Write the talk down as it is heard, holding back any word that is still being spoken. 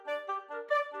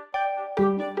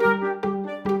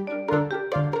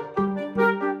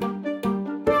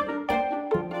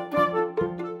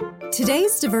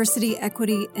Today's diversity,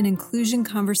 equity, and inclusion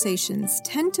conversations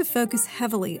tend to focus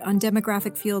heavily on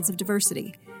demographic fields of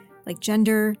diversity, like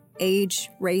gender,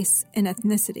 age, race, and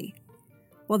ethnicity.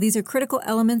 While these are critical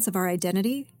elements of our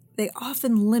identity, they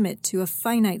often limit to a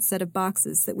finite set of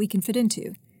boxes that we can fit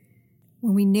into.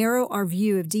 When we narrow our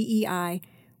view of DEI,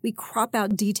 we crop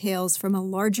out details from a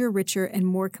larger, richer, and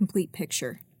more complete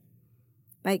picture.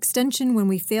 By extension, when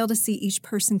we fail to see each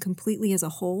person completely as a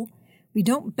whole, we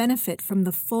don't benefit from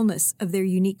the fullness of their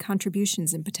unique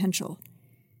contributions and potential.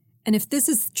 And if this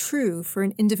is true for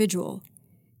an individual,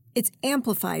 it's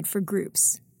amplified for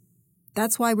groups.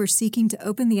 That's why we're seeking to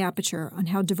open the aperture on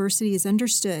how diversity is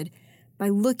understood by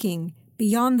looking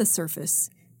beyond the surface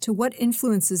to what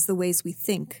influences the ways we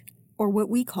think, or what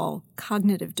we call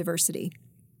cognitive diversity.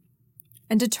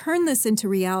 And to turn this into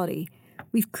reality,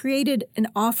 we've created an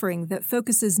offering that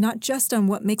focuses not just on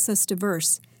what makes us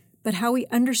diverse, but how we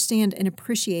understand and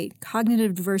appreciate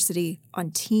cognitive diversity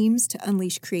on teams to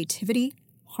unleash creativity,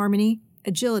 harmony,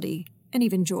 agility, and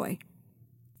even joy.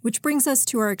 Which brings us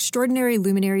to our extraordinary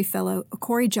Luminary Fellow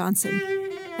Okorie Johnson,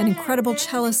 an incredible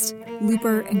cellist,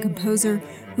 looper, and composer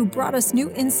who brought us new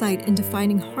insight into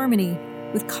finding harmony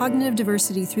with cognitive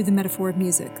diversity through the metaphor of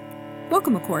music.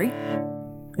 Welcome, Okorie.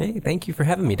 Hey, thank you for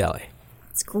having me, Dolly.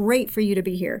 It's great for you to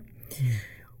be here.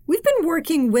 We've been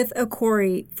working with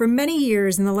Okorie for many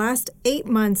years. In the last 8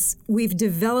 months, we've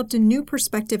developed a new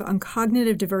perspective on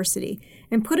cognitive diversity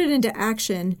and put it into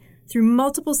action through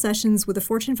multiple sessions with the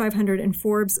Fortune 500 and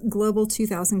Forbes Global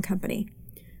 2000 company.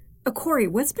 Okorie,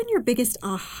 what's been your biggest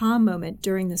aha moment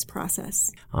during this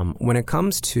process? When it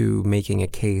comes to making a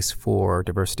case for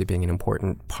diversity being an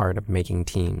important part of making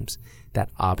teams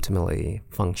that optimally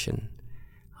function,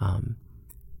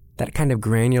 that kind of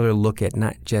granular look at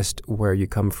not just where you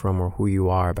come from or who you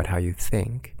are, but how you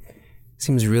think,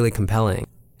 seems really compelling.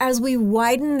 As we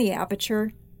widen the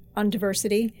aperture on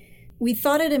diversity, we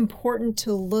thought it important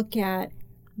to look at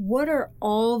what are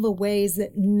all the ways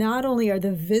that not only are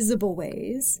the visible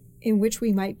ways in which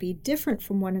we might be different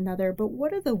from one another, but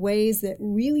what are the ways that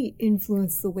really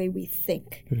influence the way we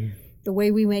think, the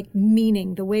way we make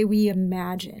meaning, the way we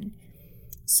imagine.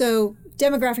 So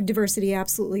demographic diversity,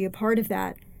 absolutely a part of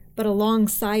that. But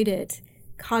alongside it,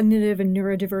 cognitive and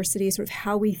neurodiversity, sort of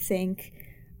how we think,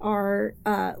 our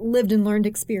lived and learned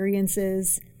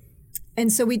experiences.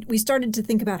 And so we started to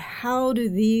think about how do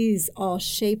these all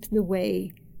shape the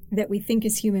way that we think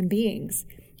as human beings.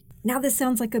 Now this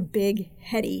sounds like a big,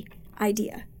 heady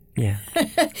idea. Yeah.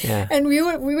 And we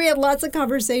had lots of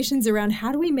conversations around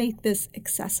how do we make this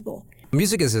accessible.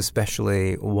 Music is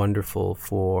especially wonderful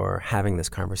for having this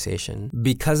conversation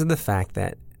because of the fact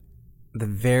that the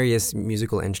various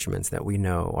musical instruments that we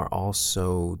know are all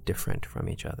so different from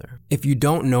each other. If you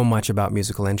don't know much about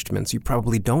musical instruments, you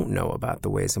probably don't know about the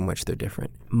ways in which they're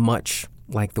different, much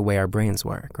like the way our brains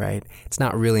work, right? It's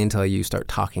not really until you start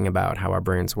talking about how our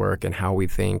brains work and how we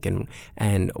think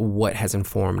and what has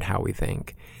informed how we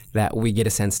think that we get a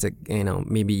sense to,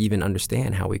 maybe even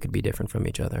understand how we could be different from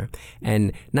each other.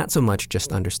 And not so much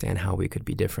just understand how we could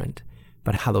be different,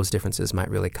 but how those differences might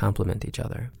really complement each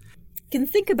other. Can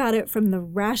think about it from the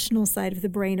rational side of the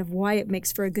brain of why it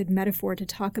makes for a good metaphor to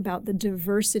talk about the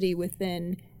diversity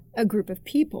within a group of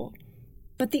people.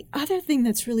 But the other thing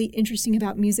that's really interesting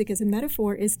about music as a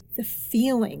metaphor is the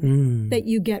feeling that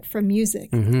you get from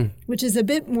music, which is a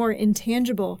bit more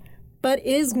intangible, but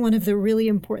is one of the really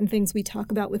important things we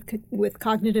talk about with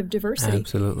cognitive diversity.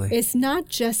 Absolutely. It's not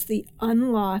just the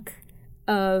unlock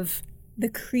of the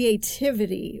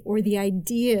creativity or the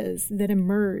ideas that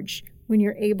emerge when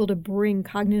you're able to bring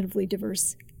cognitively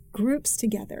diverse groups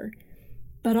together,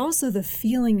 but also the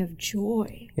feeling of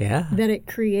joy that it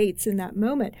creates in that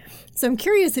moment. So I'm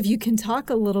curious if you can talk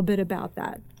a little bit about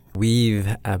that. We've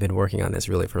been working on this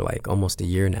really for almost a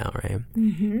year now, right?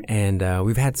 And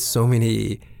we've had so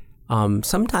many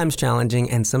sometimes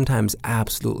challenging and sometimes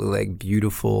absolutely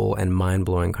beautiful and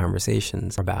mind-blowing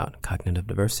conversations about cognitive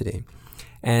diversity.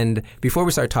 And before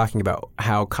we start talking about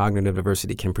how cognitive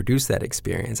diversity can produce that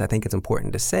experience, I think it's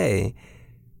important to say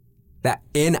that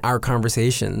in our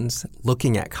conversations,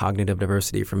 looking at cognitive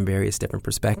diversity from various different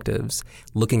perspectives,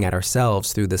 looking at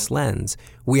ourselves through this lens,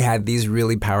 we had these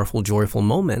really powerful, joyful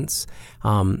moments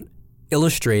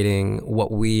illustrating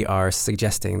what we are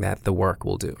suggesting that the work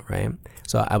will do, right?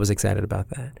 So I was excited about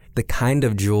that. The kind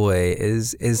of joy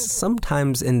is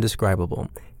sometimes indescribable,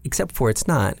 except for it's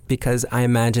not, because I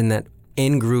imagine that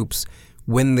in groups,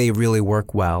 when they really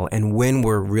work well and when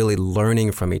we're really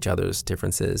learning from each other's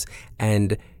differences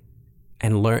and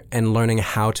learning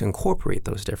how to incorporate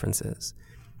those differences,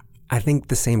 I think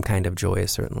the same kind of joy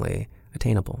is certainly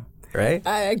attainable. right?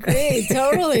 I agree.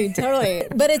 Totally.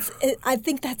 But I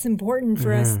think that's important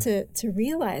for us to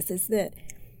realize is that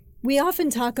we often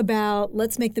talk about,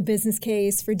 let's make the business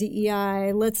case for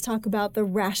DEI. Let's talk about the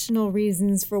rational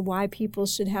reasons for why people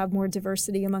should have more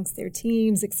diversity amongst their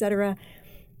teams, et cetera.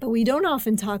 But we don't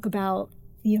often talk about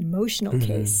the emotional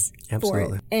case for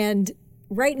it. And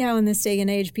right now in this day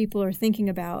and age, people are thinking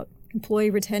about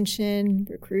employee retention,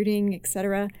 recruiting, et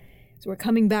cetera. So we're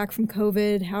coming back from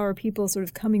COVID. How are people sort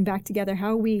of coming back together? How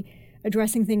are we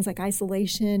addressing things like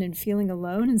isolation and feeling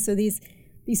alone? And so these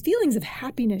feelings of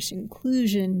happiness,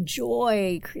 inclusion,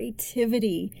 joy,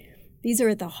 creativity, these are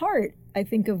at the heart, I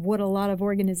think, of what a lot of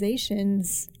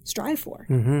organizations strive for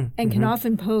and can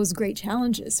often pose great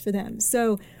challenges for them.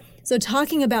 So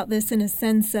talking about this in a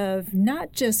sense of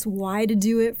not just why to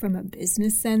do it from a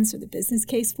business sense or the business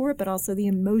case for it, but also the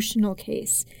emotional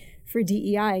case for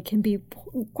DEI can be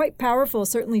quite powerful,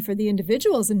 certainly for the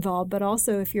individuals involved, but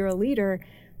also if you're a leader,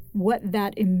 what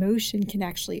that emotion can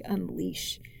actually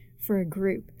unleash for a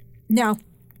group. Now,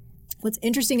 what's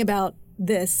interesting about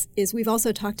this is we've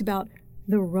also talked about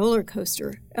the roller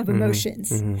coaster of emotions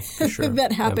Sure.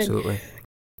 that happen. Absolutely.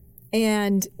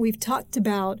 And we've talked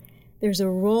about there's a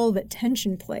role that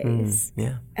tension plays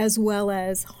as well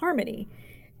as harmony.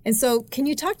 And so can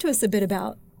you talk to us a bit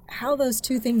about how those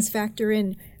two things factor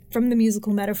in from the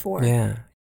musical metaphor? Yeah.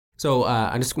 So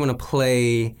I'm just going to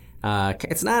play,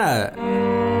 it's not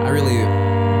a really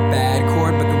bad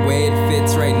chord, but the way it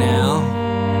fits right now,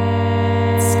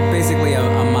 it's basically a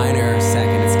minor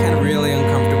second. It's kind of really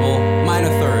uncomfortable. Minor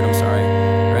third, I'm sorry,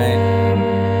 right?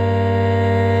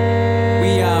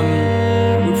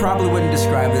 We probably wouldn't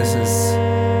describe this as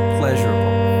pleasurable.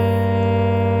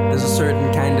 There's a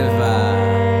certain kind of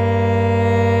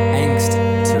angst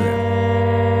to it.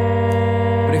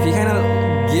 But if you kind of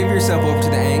give yourself over to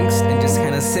the angst and just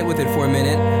kind of sit with it for a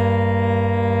minute,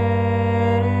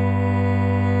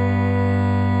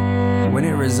 when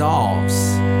it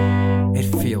resolves, it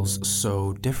feels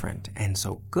so different and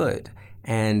so good.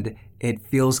 And it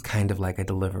feels kind of like a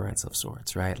deliverance of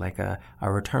sorts, right? Like a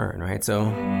return, right?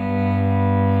 So,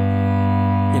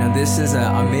 this is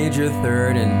a major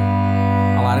third, and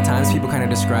a lot of times people kind of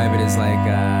describe it as like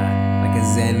a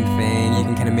Zen thing. You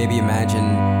can kind of maybe imagine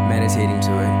meditating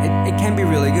to it. It can be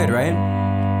really good, right?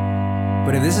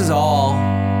 But if this is all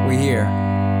we hear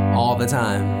all the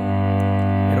time,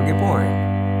 it'll get boring.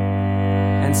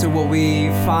 And so what we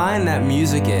find that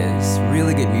music is,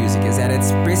 really good music, is that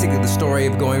it's basically the story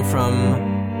of going from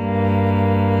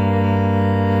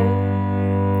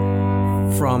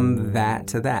that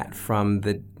to that, from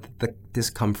the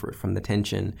discomfort, from the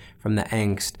tension, from the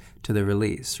angst to the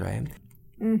release, right?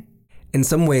 In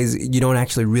some ways, you don't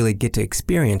actually really get to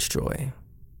experience joy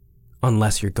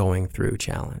unless you're going through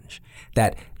challenge.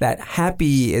 That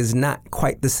happy is not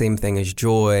quite the same thing as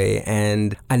joy,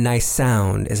 and a nice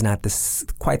sound is not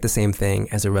quite the same thing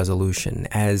as a resolution,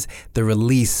 as the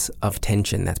release of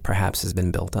tension that perhaps has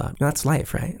been built up. That's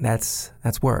life, right? That's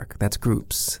work, that's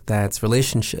groups, that's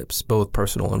relationships, both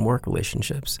personal and work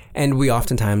relationships. And we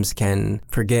oftentimes can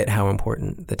forget how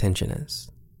important the tension is.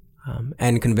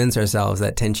 And convince ourselves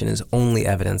that tension is only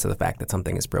evidence of the fact that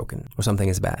something is broken or something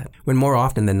is bad. When more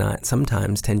often than not,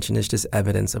 sometimes tension is just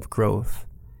evidence of growth,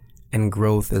 and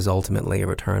growth is ultimately a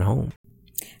return home.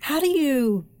 How do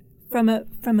you, from a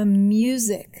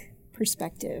music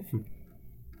perspective,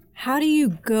 how do you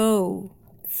go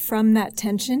from that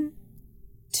tension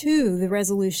to the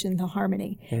resolution, the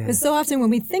harmony? Because so often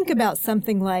when we think about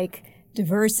something like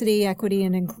diversity, equity,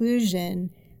 and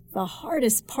inclusion, the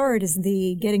hardest part is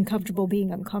the getting comfortable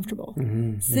being uncomfortable,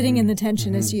 sitting in the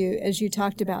tension as you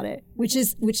talked about it, which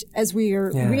as we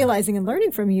are realizing and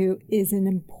learning from you is an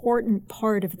important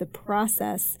part of the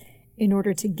process in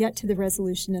order to get to the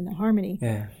resolution and the harmony.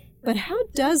 Yeah. But how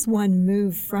does one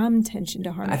move from tension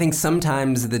to harmony? I think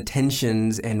sometimes the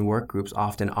tensions in work groups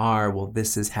often are, well,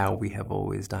 this is how we have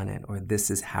always done it, or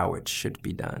this is how it should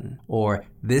be done, or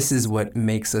this is what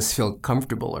makes us feel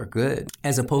comfortable or good,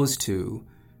 as opposed to,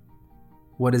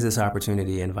 what is this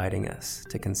opportunity inviting us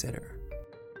to consider?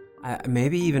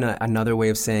 Maybe even another way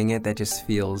of saying it that just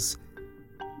feels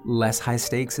less high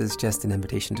stakes is just an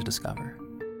invitation to discover.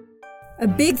 A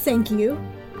big thank you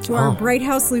to our Bright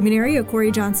House luminary,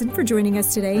 Okorie Johnson, for joining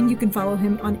us today. And you can follow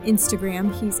him on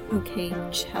Instagram. He's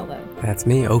OKCello. That's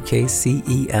me,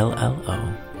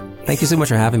 OKCello. Thank you so much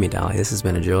for having me, Dolly. This has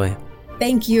been a joy.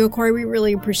 Thank you, Okorie. We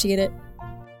really appreciate it.